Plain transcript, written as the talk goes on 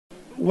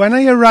When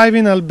I arrived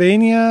in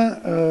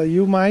Albania,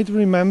 you might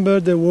remember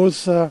there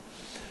was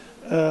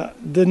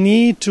the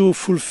need to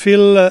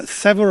fulfill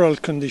several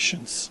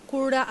conditions.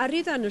 Kur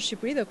arrita në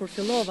Shqipëri dhe kur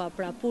fillova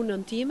pra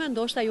punën time,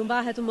 ndoshta ju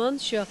mbahet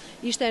mend që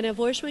ishte e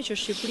nevojshme që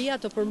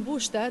Shqipëria të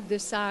përmbushte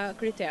disa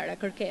kritere,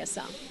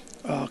 kërkesa.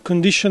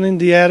 Condition in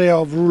the area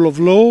of rule of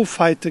law,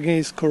 fight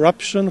against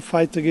corruption,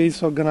 fight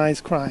against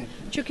organized crime.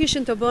 Që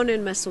kishin të bënin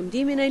me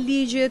sundimin e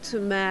ligjit,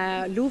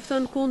 me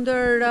luftën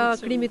kundër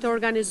krimit të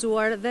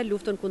organizuar dhe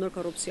luftën kundër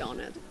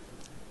korrupsionit.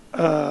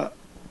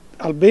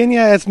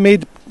 Albania has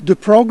made the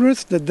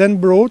progress that then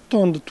brought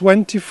on the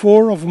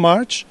 24th of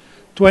March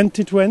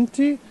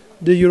 2020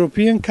 the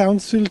European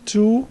Council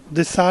to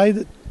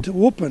decide to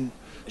open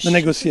the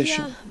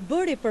negotiation.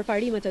 Bëri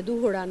përparimet e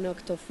duhura në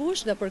këtë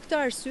fushë dhe për këtë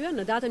arsye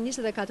në datën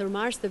 24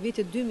 mars të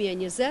vitit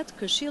 2020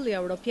 Këshilli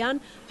Evropian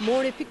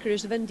mori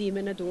pikërisht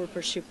vendimin e duhur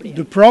për Shqipërinë.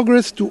 The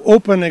progress to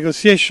open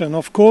negotiation,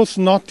 of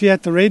course, not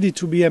yet ready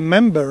to be a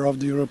member of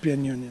the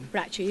European Union.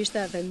 Pra që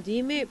ishte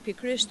vendimi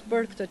pikërisht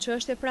për këtë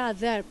çështje pra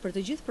dhe për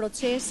të gjithë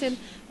procesin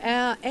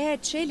e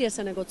çeljes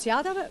së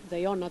negociatave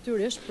dhe jo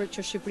natyrisht për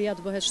që Shqipëria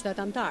të bëhet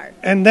shtet antar.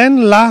 And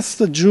then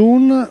last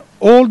June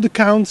all the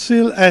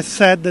council has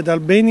said that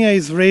Albania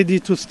is ready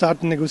to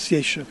start negotiation.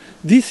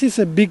 This is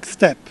a big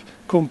step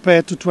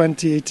compared to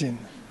 2018.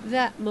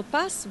 Dhe më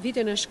pas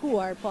vitin e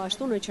shkuar, po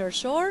ashtu në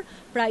qershor,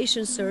 pra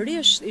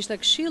ishte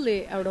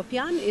Këshilli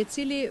Evropian i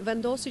cili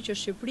vendosi që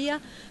Shqipëria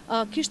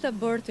kishte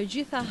bërë të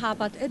gjitha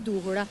hapat e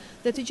duhura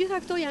dhe të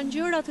gjitha këto janë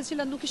gjëra të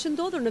cilat nuk ishin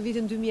ndodhur në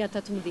vitin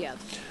 2018.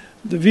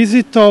 The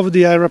visit of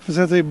the High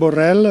Representative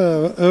Borrell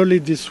early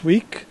this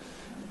week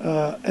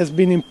has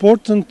been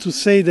important to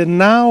say that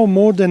now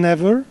more than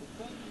ever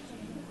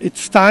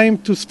it's time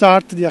to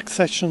start the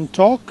accession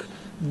talk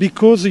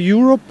because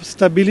Europe's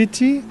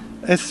stability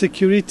and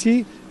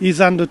security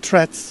is under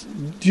threat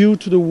due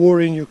to the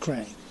war in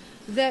Ukraine.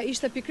 Dhe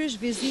ishte pikërisht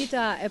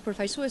vizita e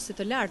përfaqësuesit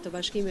të lartë të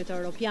Bashkimit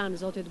Evropian,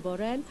 zotit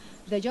Borrell,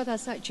 dhe gjatë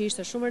asaj që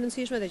ishte shumë e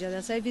rëndësishme dhe gjatë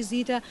asaj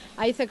vizite,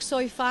 ai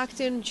theksoi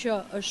faktin që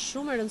është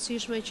shumë e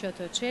rëndësishme që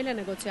të çelë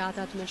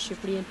negociatat me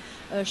Shqipërinë.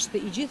 Është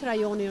i gjithë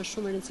rajoni është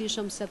shumë e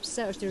rëndësishëm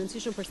sepse është i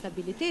rëndësishëm për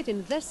stabilitetin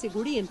dhe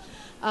sigurinë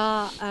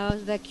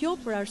dhe kjo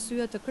për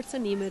arsye të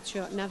kërcënimit që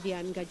na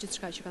vjen nga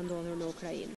gjithçka që ka ndodhur në Ukrainë.